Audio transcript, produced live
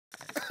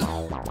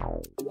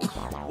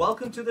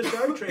Welcome to the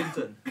show,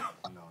 Trenton.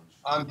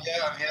 I'm here.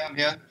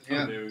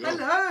 Oh, there we go.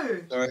 Hello.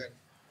 Sorry.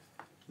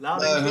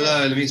 Loud and clear.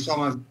 Hello. Let me start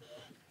my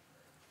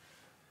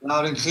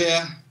loud and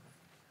clear.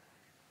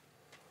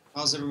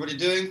 How's everybody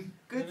doing?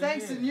 Good,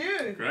 thanks, and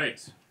you?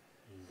 Great.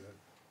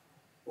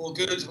 All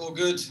good, all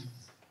good.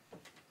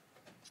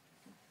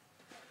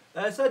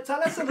 So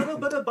tell us a little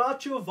bit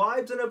about your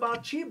vibes and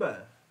about Cheeba.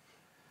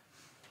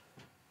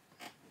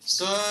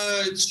 So,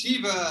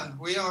 Cheeba,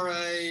 we are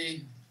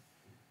a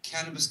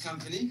cannabis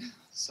company,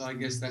 so I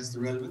guess that's the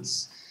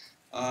relevance.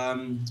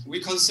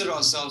 We consider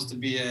ourselves to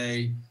be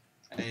a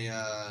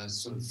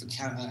sort of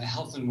a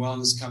health and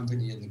wellness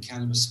company in the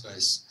cannabis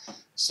space.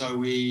 So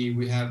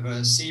we have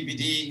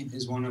CBD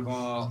is one of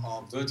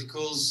our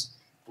verticals.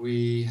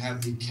 We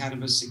have the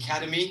Cannabis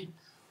Academy,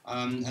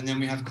 and then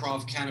we have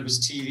Craft Cannabis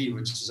TV,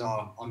 which is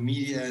our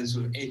media and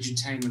sort of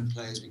edutainment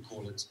play, as we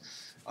call it.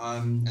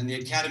 And the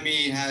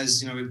Academy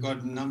has, we've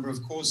got a number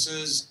of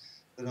courses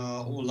that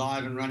are all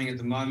live and running at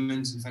the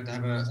moment. In fact, I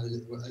have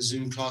a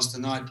Zoom class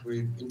tonight.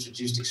 We've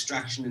introduced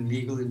extraction and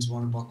legal into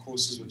one of our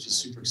courses, which is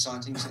super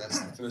exciting. So that's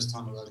the first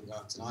time we're rolling it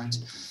out tonight.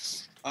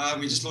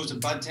 We just launched a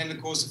bud tender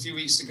course a few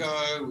weeks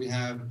ago. We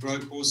have grow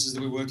courses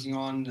that we're working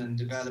on and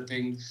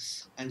developing,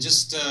 and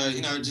just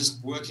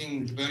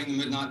working, burning the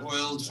midnight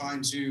oil,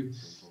 trying to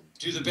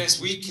do the best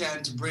we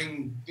can to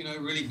bring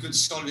really good,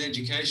 solid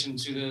education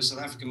to the South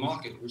African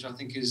market, which I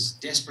think is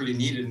desperately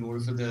needed in order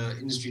for the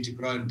industry to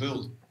grow and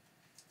build.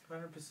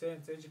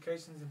 100%.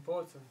 Education is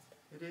important.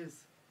 It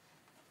is.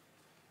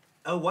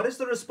 What has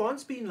the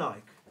response been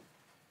like?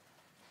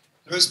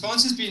 The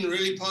response has been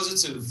really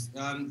positive.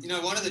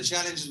 One of the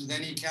challenges with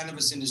any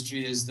cannabis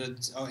industry is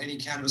that, or any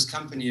cannabis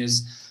company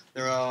is,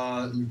 there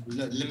are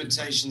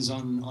limitations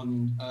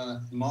on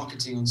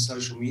marketing on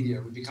social media.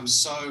 We've become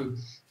so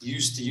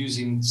used to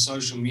using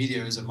social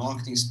media as a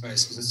marketing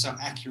space because it's so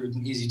accurate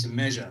and easy to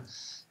measure.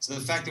 So the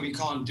fact that we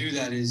can't do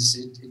that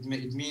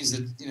it means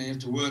that you have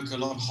to work a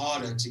lot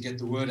harder to get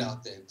the word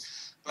out there.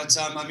 But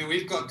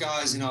we've got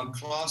guys in our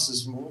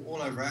classes from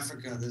all over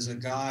Africa. There's a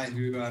guy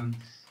who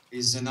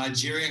is a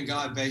Nigerian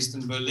guy based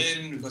in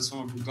Berlin. We've got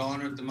someone from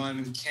Ghana at the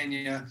moment,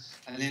 Kenya,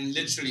 and then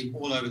literally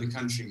all over the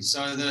country.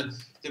 So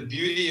the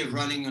beauty of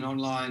running an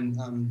online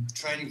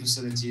training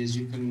facility is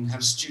you can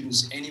have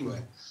students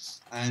anywhere.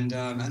 And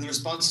the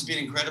response has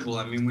been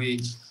incredible.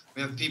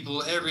 We have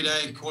people every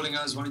day calling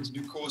us, wanting to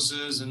do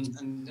courses,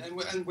 and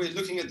we're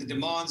looking at the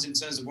demands in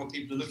terms of what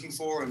people are looking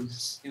for. And,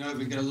 if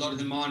we get a lot of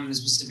demand in a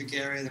specific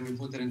area, then we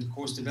put that into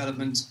course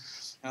development.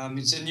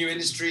 It's a new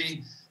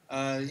industry.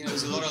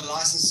 There's a lot of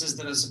licenses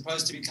that are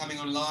supposed to be coming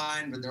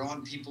online, but there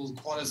aren't people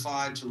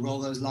qualified to roll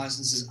those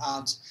licenses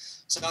out.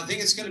 So I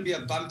think it's going to be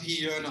a bumpy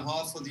year and a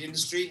half for the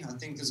industry. I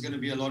think there's going to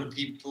be a lot of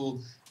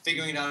people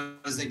figuring it out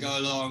as they go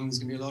along. There's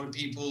going to be a lot of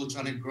people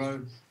trying to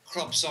grow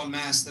crops en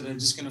masse that are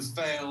just going to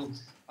fail.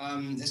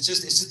 It's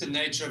just the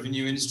nature of a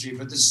new industry.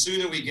 But the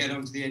sooner we get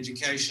onto the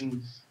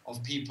education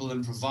of people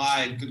and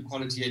provide good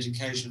quality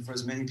education for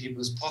as many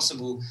people as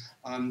possible,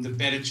 the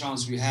better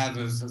chance we have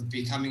of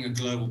becoming a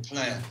global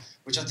player,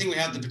 which I think we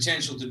have the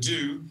potential to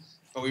do,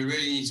 but we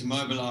really need to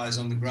mobilize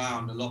on the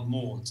ground a lot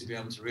more to be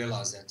able to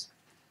realize that.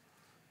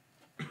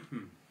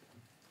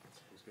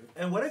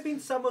 And what have been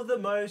some of the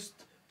most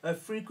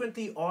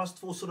frequently asked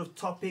for sort of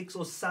topics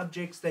or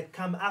subjects that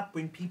come up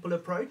when people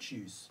approach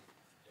you?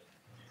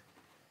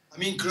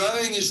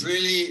 Growing is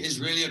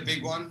really a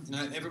big one.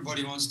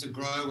 Everybody wants to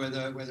grow,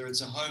 whether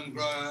it's a home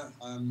grower.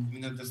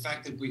 The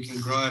fact that we can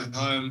grow at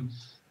home,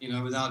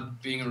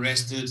 without being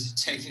arrested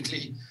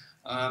technically,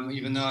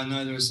 even though I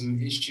know there are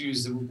some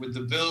issues with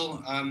the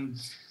bill.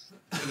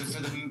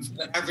 For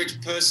the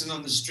average person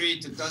on the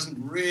street that doesn't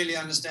really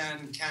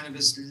understand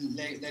cannabis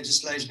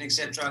legislation,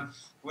 etc.,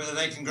 whether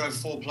they can grow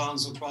 4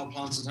 plants or 12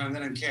 plants at home, they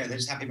don't care. They're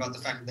just happy about the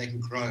fact that they can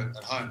grow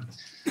at home.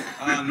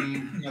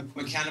 From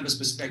a cannabis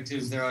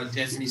perspective, there are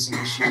definitely some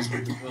issues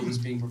with the bill that's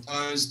being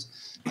proposed.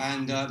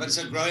 But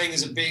so growing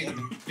is a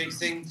big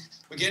thing.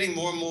 We're getting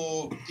more and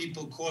more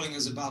people calling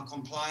us about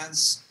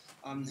compliance.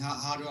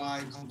 How do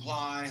I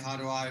comply? How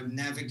do I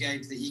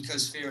navigate the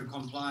ecosphere of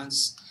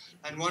compliance?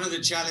 And one of the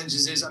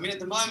challenges is, at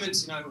the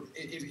moment,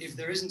 if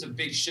there isn't a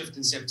big shift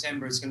in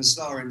September, it's going to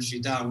slow our industry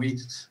down. We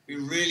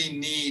really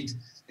need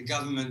the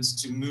government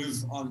to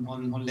move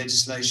on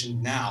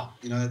legislation now.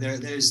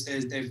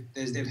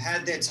 They've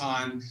had their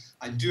time.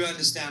 I do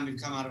understand we've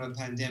come out of a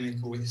pandemic,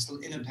 or we're still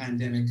in a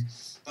pandemic,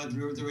 but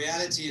the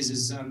reality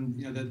is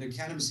that the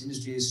cannabis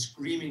industry is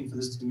screaming for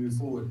this to move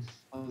forward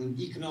on an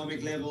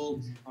economic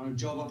level, on a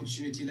job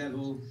opportunity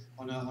level,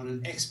 on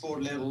an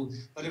export level.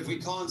 But if we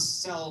can't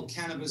sell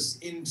cannabis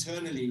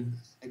internally,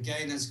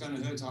 again, that's going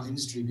to hurt our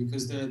industry,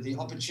 because the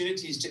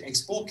opportunities to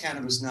export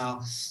cannabis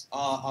now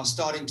are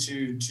starting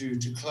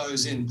to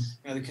close in.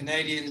 The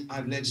Canadians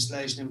have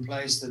legislation in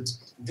place that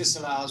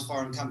disallows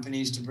foreign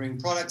companies to bring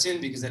products in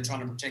because they're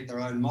trying to protect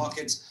their own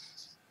markets.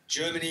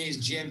 Germany's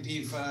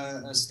GMP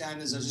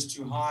standards are just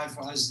too high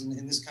for us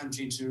in this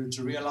country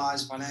to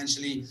realize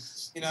financially,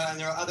 and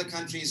there are other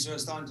countries who are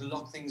starting to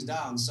lock things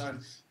down. So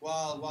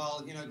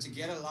while to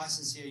get a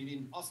license here, you need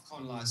an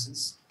Ofcon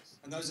license.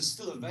 and those are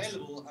still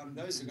available,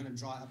 those are going to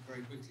dry up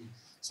very quickly.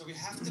 So we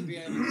have to be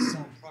able to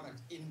sell product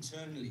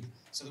internally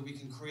so that we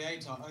can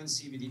create our own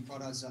CBD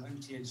products, our own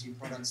THC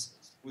products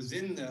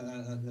within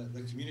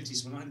the community,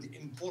 so we're not having to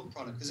import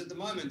product. Because at the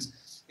moment,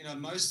 you know,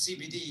 most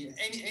CBD,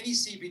 any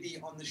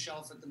CBD on the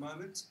shelf at the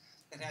moment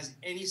that has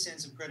any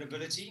sense of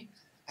credibility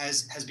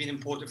has been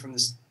imported from the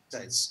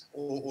States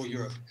or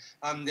Europe.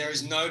 There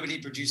is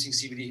nobody producing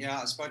CBD here.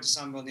 I spoke to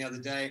someone the other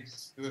day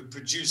who have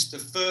produced the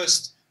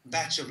first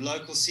batch of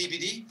local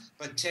CBD,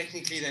 but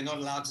technically they're not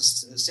allowed to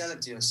sell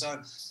it here. So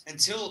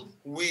until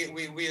we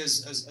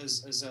as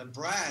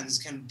brands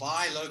can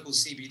buy local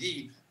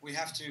CBD, we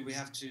have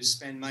to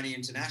spend money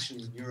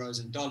internationally in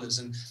euros and dollars,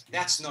 and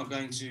that's not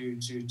going to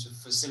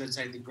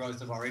facilitate the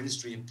growth of our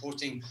industry.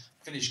 Importing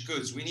finished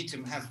goods, we need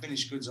to have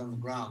finished goods on the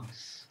ground.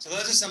 So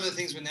those are some of the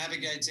things we're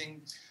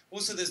navigating.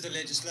 Also, there's the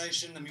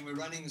legislation. I mean, we're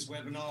running this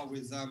webinar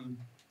with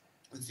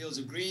Fields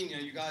of Green, you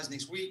know, you guys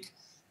next week,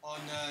 on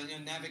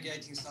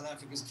navigating South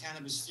Africa's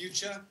cannabis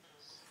future.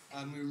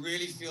 We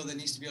really feel there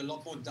needs to be a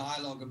lot more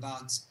dialogue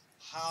about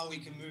how we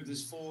can move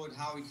this forward,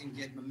 how we can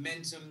get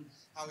momentum,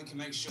 how we can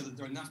make sure that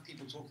there are enough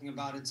people talking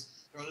about it.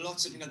 There are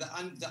lots of,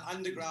 the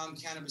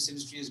underground cannabis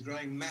industry is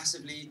growing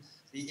massively.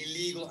 The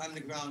illegal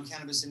underground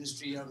cannabis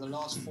industry over the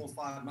last 4 or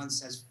 5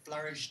 months has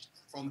flourished,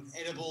 from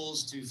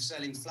edibles to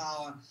selling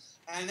flour.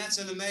 And that's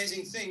an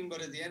amazing thing,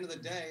 but at the end of the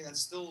day, that's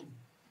still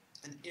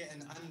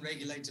an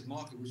unregulated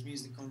market, which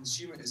means the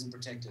consumer isn't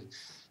protected.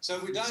 So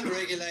if we don't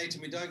regulate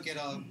and we don't get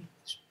our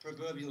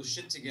proverbial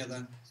shit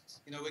together,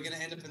 you know, we're going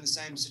to end up in the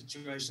same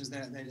situations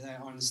that they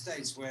are in the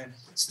States, where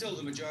still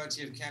the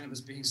majority of cannabis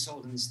being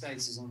sold in the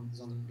States is on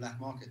the black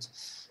market.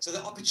 So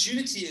the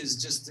opportunity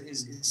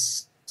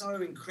is so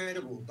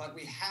incredible, but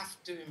we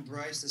have to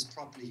embrace this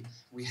properly.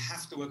 We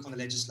have to work on the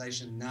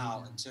legislation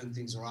now and turn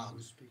things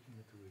around.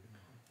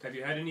 Have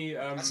you had any...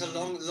 That's a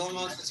long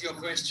answer to your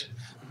question.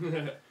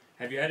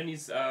 Have you had any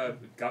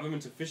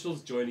government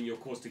officials joining your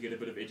course to get a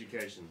bit of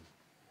education?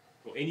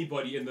 Or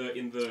anybody in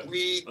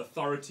the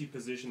authority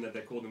position that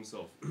they call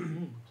themselves?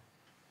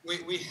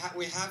 We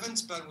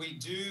haven't, but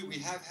we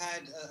have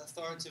had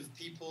authoritative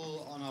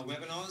people on our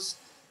webinars.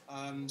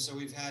 So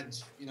we've had,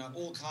 you know,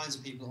 all kinds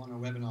of people on our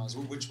webinars,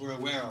 which we're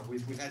aware of.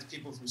 We've had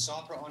people from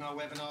SAPRA on our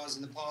webinars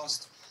in the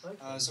past.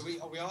 Okay. So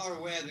we are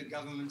aware that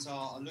governments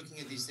are looking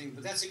at these things.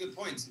 But that's a good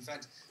point. In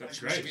fact, we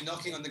should be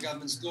knocking on the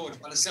government's door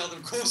trying to sell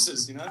them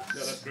courses, you know. Yeah,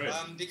 that's great.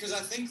 Because I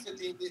think that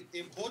the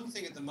important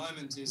thing at the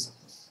moment is,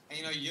 and,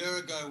 you know, a year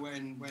ago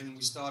when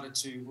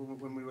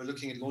we were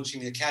looking at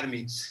launching the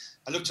academy,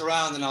 I looked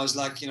around and I was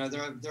like, you know,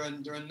 there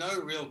are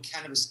no real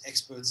cannabis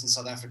experts in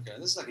South Africa.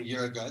 This is like a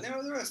year ago. There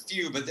are a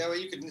few, but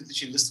you could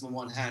literally list them on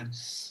one hand.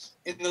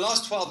 In the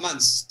last 12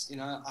 months, you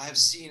know, I have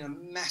seen a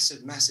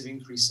massive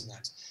increase in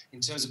that, in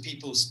terms of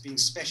people being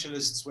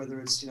specialists, whether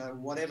it's, you know,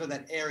 whatever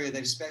that area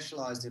they've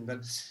specialized in.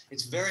 But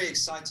it's very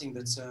exciting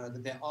that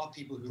there are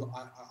people who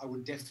I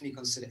would definitely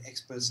consider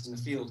experts in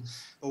the field.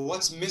 But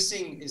what's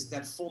missing is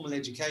that formal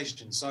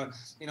education. So,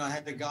 you know, I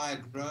had a guy, a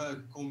grower,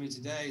 call me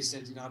today. He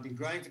said, you know, I've been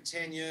growing for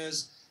 10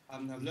 years.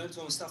 I've learned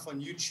all the stuff on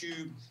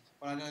YouTube,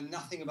 but I know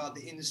nothing about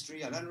the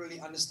industry. I don't really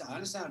understand. I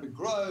understand how to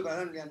grow, but I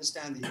don't really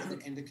understand the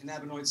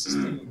endocannabinoid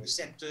system and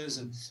receptors.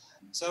 And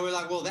so we're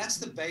like, well, that's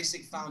the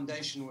basic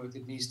foundation work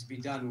that needs to be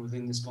done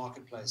within this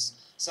marketplace.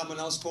 Someone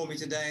else called me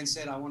today and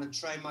said, I want to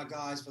train my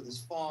guys for this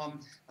farm.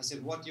 I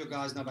said, what do your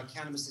guys know about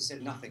cannabis? They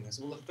said nothing. I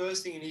said, well, the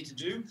first thing you need to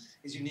do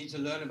is you need to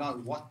learn about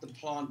what the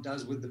plant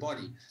does with the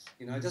body.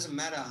 You know, it doesn't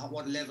matter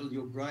what level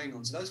you're growing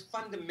on. So those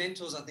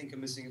fundamentals, I think, are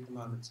missing at the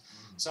moment.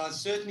 So I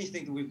certainly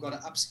think that we've got to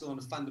upskill on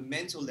a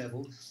fundamental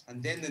level,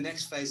 and then the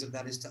next phase of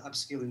that is to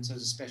upskill in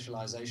terms of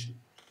specialization.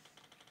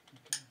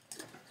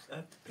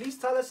 Please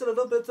tell us a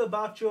little bit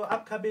about your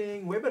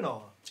upcoming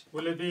webinar.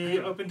 Will it be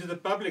open to the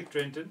public,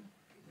 Trenton?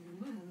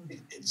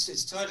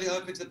 It's totally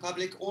open to the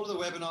public. All of the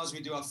webinars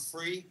we do are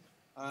free.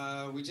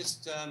 We're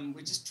just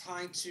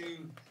trying to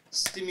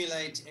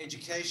stimulate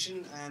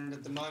education, and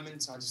at the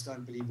moment I just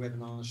don't believe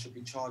webinars should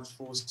be charged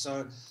for.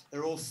 So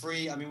they're all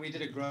free. I mean, we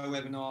did a grow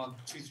webinar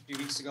 2-3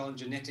 weeks ago on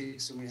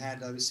genetics, and we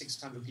had over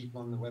 600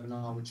 people on the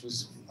webinar, which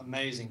was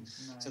amazing.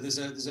 Nice. So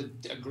there's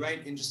a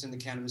great interest in the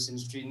cannabis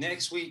industry.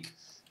 Next week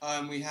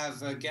we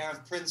have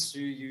Gareth Prince, who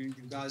you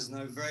guys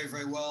know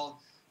very well.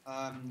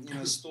 You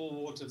know,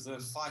 stalwart of the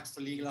fight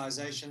for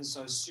legalization.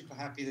 So super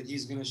happy that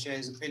he's going to share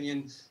his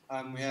opinion.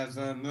 We have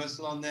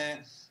Myrtle on there.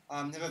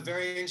 We have a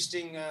very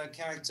interesting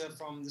character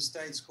from the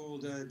States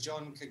called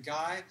John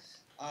Kagai,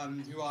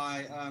 who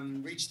I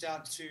reached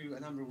out to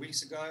a number of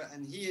weeks ago,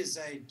 and he is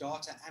a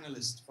data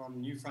analyst from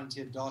New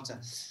Frontier Data.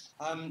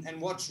 And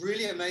what's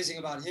really amazing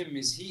about him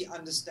is he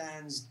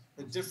understands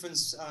the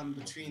difference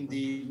between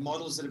the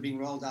models that are being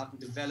rolled out in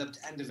developed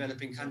and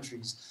developing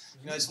countries.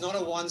 You know, it's not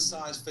a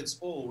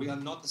one-size-fits-all. We are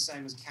not the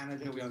same as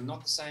Canada. We are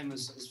not the same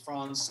as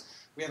France.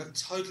 We have a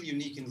totally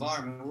unique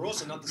environment. We're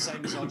also not the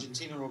same as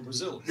Argentina or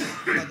Brazil.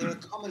 But there are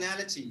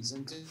commonalities,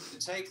 and to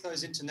take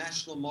those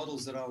international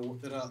models that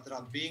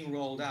are being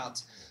rolled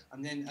out,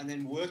 and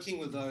then working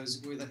with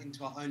those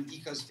into our own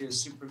ecosphere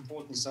is super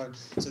important. So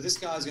this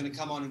guy is going to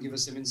come on and give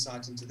us some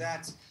insight into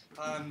that.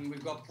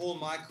 We've got Paul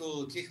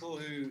Michael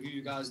Kichel, who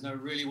you guys know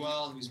really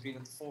well, who's been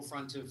at the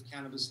forefront of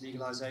cannabis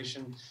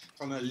legalization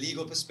from a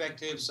legal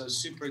perspective. So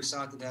super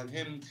excited to have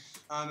him.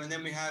 And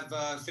then we have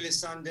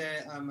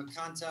Philisande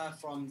Makanta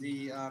from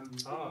the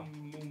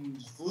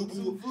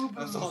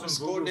Farm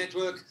Sport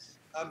Network.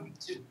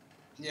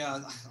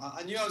 Yeah,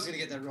 I knew I was going to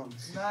get that wrong.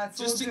 Nah,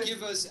 just to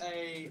give us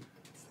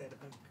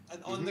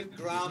an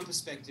on-the-ground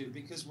perspective,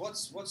 because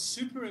what's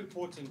super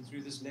important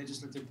through this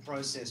legislative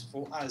process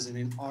for us, and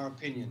in our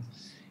opinion,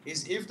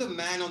 is if the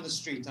man on the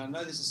street, I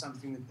know this is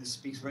something that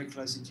speaks very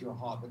closely to your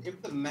heart, but if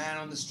the man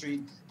on the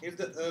street, if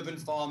the urban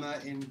farmer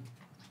in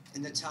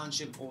the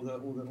township, or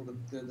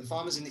the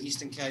farmers in the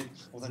Eastern Cape,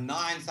 or the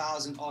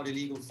 9,000 odd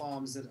illegal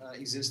farms that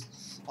exist,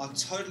 are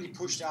totally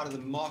pushed out of the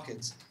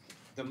market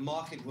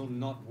will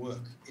not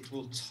work. It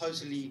will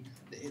totally,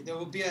 there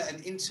will be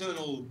an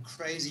internal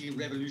crazy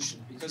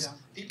revolution, because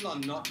people are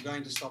not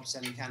going to stop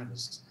selling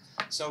cannabis.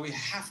 So we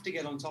have to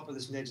get on top of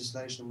this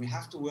legislation. We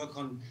have to work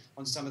on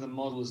some of the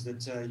models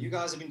that you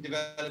guys have been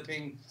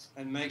developing,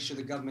 and make sure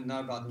the government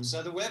know about them.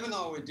 So the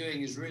webinar we're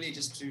doing is really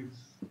just to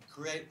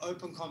create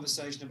open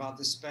conversation about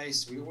this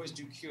space. We always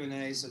do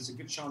Q&A, so it's a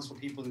good chance for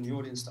people in the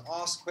audience to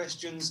ask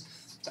questions,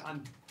 to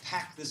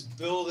unpack this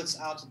bill that's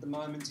out at the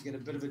moment, to get a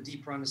bit of a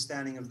deeper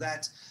understanding of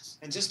that,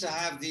 and just to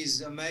have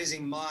these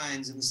amazing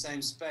minds in the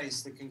same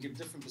space that can give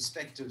different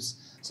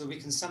perspectives, so we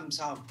can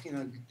somehow,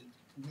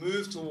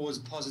 move towards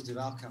positive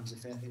outcomes,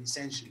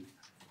 essentially.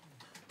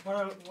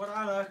 What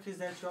I like is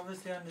that you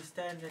obviously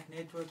understand that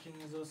networking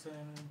is also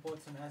an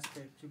important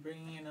aspect. You're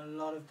bringing in a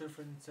lot of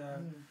different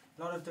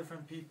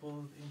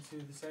people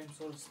into the same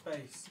sort of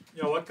space.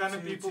 Yeah, what kind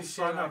of people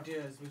sign up?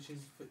 Ideas, which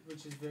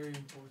is very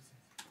important.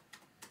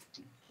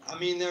 I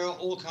mean, there are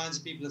all kinds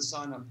of people that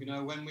sign up.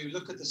 When we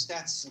look at the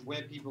stats of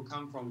where people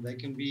come from, they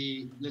can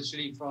be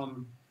literally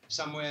from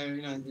somewhere,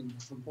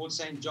 from Port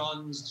St.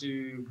 John's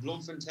to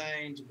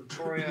Bloemfontein to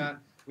Pretoria.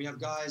 We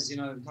have guys,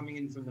 coming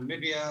in from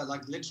Namibia.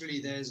 Like,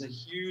 literally, there's a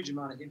huge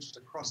amount of interest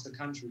across the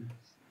country.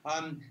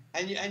 And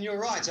you're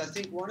right. I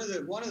think one of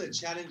the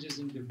challenges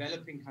in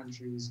developing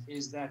countries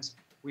is that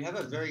we have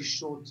a very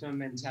short-term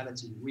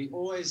mentality. We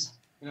always,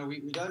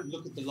 we don't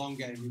look at the long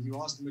game. If you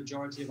ask the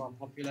majority of our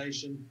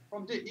population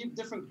from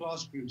different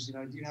class groups,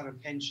 do you have a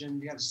pension?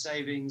 Do you have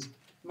savings?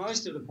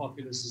 Most of the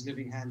populace is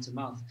living hand to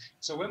mouth.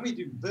 So when we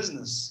do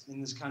business in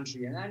this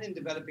country and in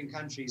developing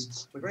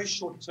countries, we're very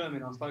short-term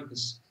in our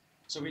focus.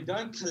 So we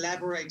don't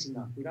collaborate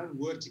enough. We don't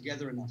work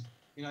together enough.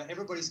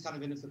 Everybody's kind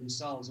of in it for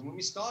themselves. And when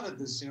we started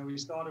this, we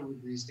started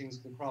with these things,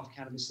 the craft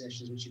cannabis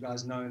sessions, which you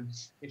guys know.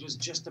 It was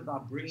just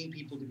about bringing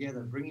people together,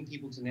 bringing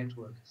people to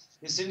network.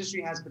 This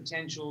industry has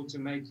potential to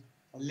make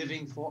a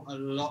living for a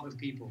lot of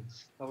people.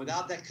 But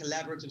without that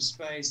collaborative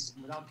space,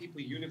 without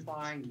people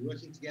unifying,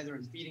 working together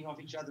and feeding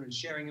off each other and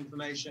sharing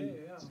information,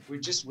 we're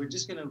just going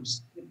to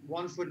stick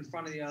one foot in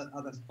front of the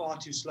other far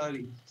too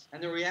slowly.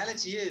 And the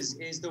reality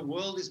is the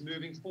world is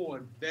moving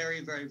forward very,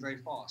 very, very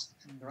fast.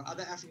 There are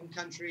other African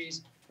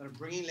countries that are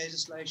bringing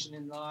legislation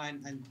in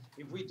line, and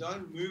if we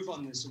don't move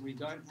on this and we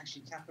don't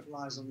actually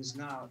capitalize on this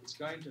now, it's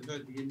going to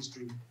hurt the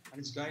industry and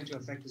it's going to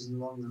affect us in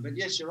the long run. But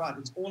yes, you're right,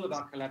 it's all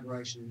about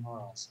collaboration in our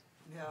eyes.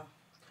 Yeah.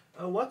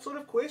 What sort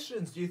of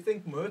questions do you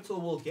think Myrtle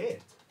will get?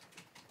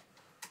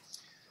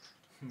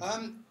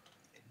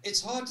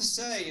 It's hard to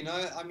say,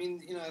 I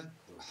mean,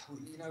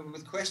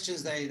 with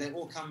questions, they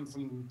all come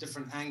from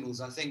different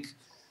angles. I think,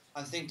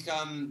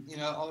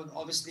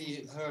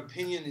 obviously her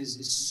opinion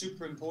is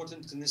super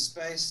important in this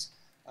space.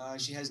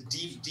 She has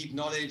deep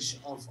knowledge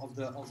of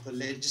the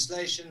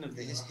legislation, of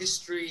the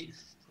history.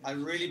 I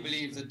really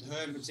believe that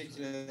her in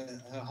particular,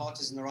 her heart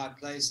is in the right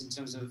place in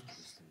terms of,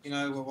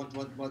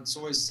 what's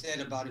always said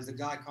about if the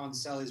guy can't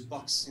sell his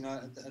box,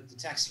 at the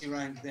taxi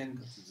rank,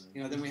 then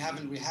we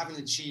haven't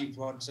achieved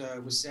what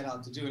was set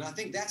out to do. And I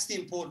think that's the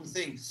important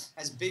thing.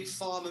 As big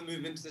pharma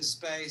move into the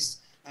space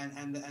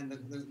and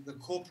the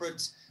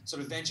corporate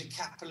sort of venture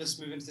capitalists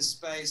move into the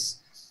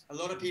space, a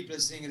lot of people are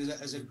seeing it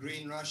as a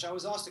green rush. I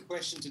was asked a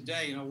question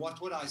today,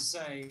 what would I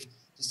say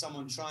to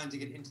someone trying to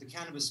get into the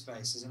cannabis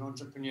space as an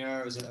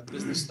entrepreneur, as a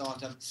business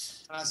startup?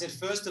 And I said,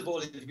 first of all,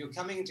 if you're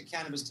coming into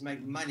cannabis to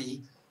make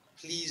money,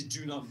 please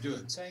do not do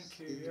it. Thank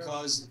you.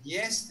 Because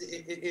yes,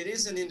 it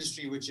is an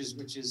industry which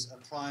is a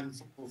prime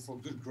for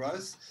good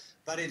growth,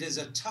 but it is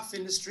a tough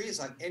industry. It's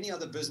like any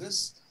other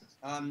business.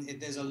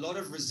 There's a lot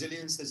of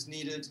resilience that's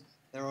needed.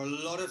 There are a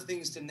lot of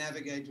things to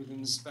navigate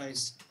within the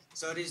space.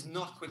 So it is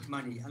not quick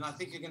money. And I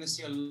think you're going to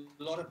see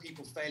a lot of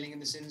people failing in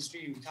this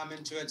industry who come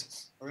into it,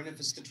 are in it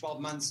for 12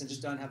 months and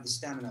just don't have the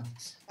stamina.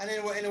 And in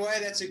a way,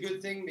 that's a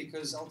good thing,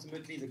 because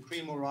ultimately the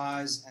cream will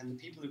rise and the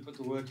people who put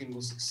the work in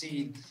will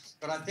succeed.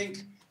 But I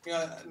think,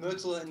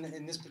 Myrtle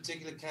in this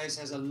particular case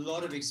has a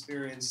lot of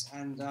experience.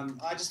 And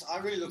I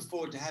really look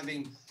forward to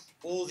having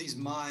all these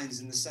minds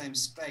in the same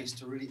space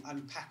to really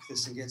unpack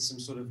this and get some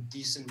sort of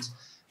decent,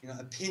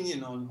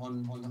 opinion on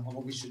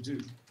what we should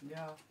do.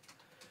 Yeah.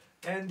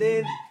 And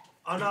then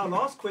on our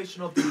last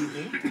question of the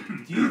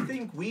evening, do you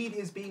think weed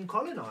is being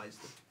colonized?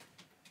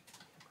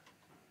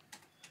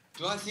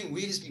 Do I think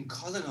weed has been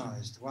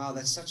colonized? Wow,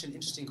 that's such an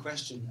interesting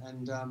question.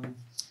 And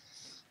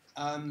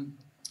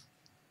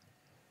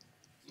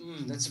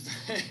that's a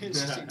very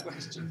interesting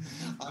question.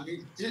 I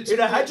mean, in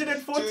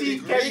 140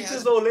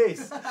 characters or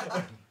less.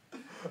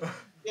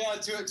 Yeah,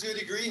 to a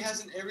degree,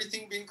 hasn't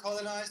everything been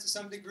colonized to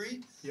some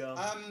degree? Yeah.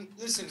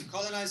 Listen,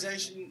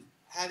 colonization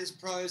had its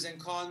pros and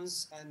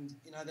cons, and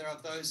you know there are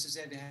those who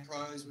said it had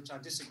pros, which I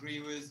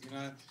disagree with. You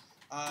know,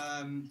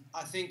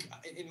 I think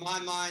in my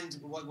mind,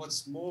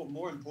 what's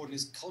more important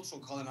is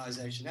cultural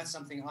colonization. That's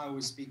something I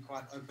always speak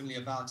quite openly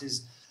about.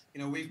 Is you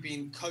know we've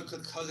been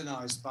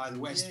colonized by the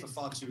West for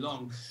far too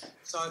long.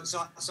 So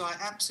I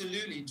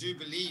absolutely do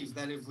believe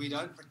that if we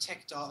don't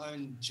protect our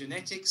own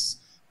genetics,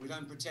 we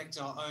don't protect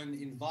our own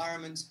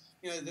environment.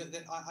 You know,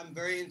 I'm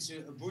very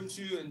into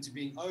Ubuntu and to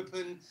being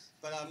open,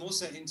 but I'm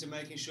also into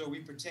making sure we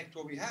protect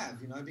what we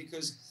have, you know,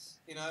 because,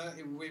 you know,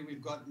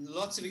 we've got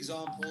lots of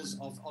examples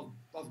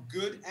of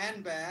good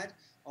and bad,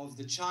 of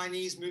the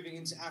Chinese moving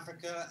into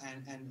Africa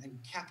and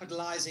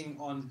capitalizing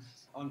on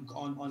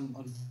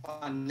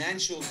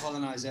financial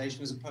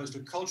colonization as opposed to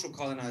cultural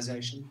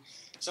colonization.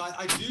 So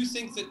I do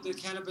think that the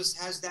cannabis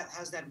has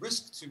that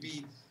risk to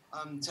be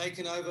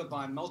taken over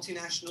by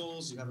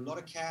multinationals who have a lot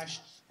of cash.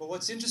 But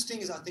what's interesting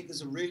is I think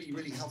there's a really,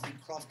 really healthy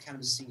craft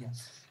cannabis scene here.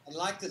 And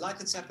like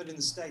it's happened in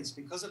the States,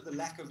 because of the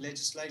lack of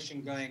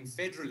legislation going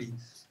federally,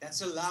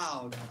 that's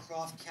allowed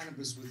craft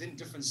cannabis within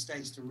different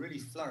states to really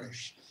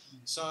flourish.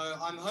 So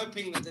I'm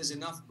hoping that there's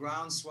enough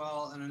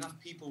groundswell and enough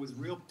people with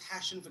real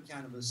passion for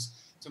cannabis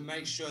to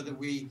make sure that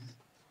we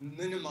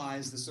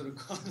minimize the sort of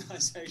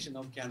colonization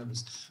of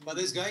cannabis. But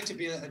there's going to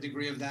be a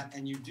degree of that,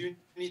 and you do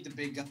need the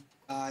big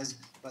guys,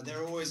 but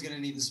they're always going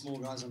to need the small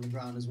guys on the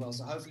ground as well.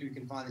 So hopefully we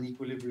can find an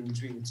equilibrium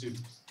between the two.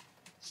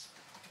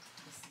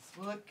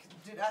 Well, look,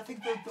 dude, I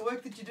think the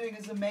work that you're doing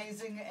is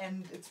amazing,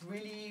 and it's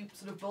really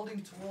sort of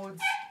building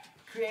towards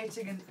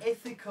creating an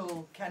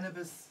ethical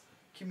cannabis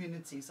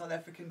community, South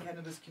African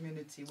cannabis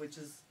community, which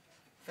is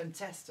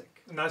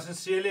fantastic. And I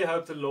sincerely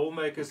hope the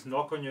lawmakers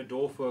knock on your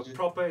door for a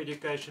proper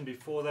education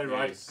before they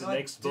write the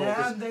next bill.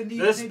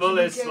 This bill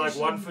is like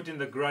 1 foot in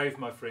the grave,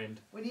 my friend.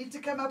 We need to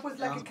come up with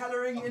like a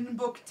colouring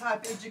in-book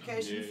type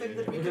education thing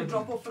that we can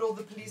drop off at all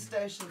the police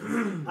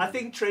stations. I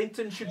think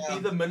Trenton should be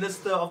the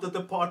Minister of the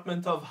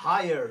Department of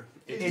Higher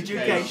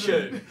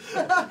Education.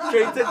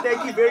 Trenton,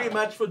 thank you very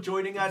much for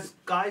joining us.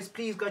 Guys,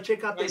 please go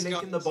check out the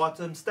link in the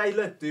bottom. Stay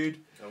lit, dude.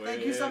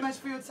 Thank you so much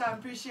for your time.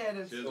 Appreciate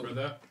it. Cheers,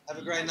 brother. Have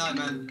a great night,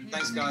 man.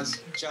 Thanks,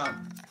 guys. Ciao.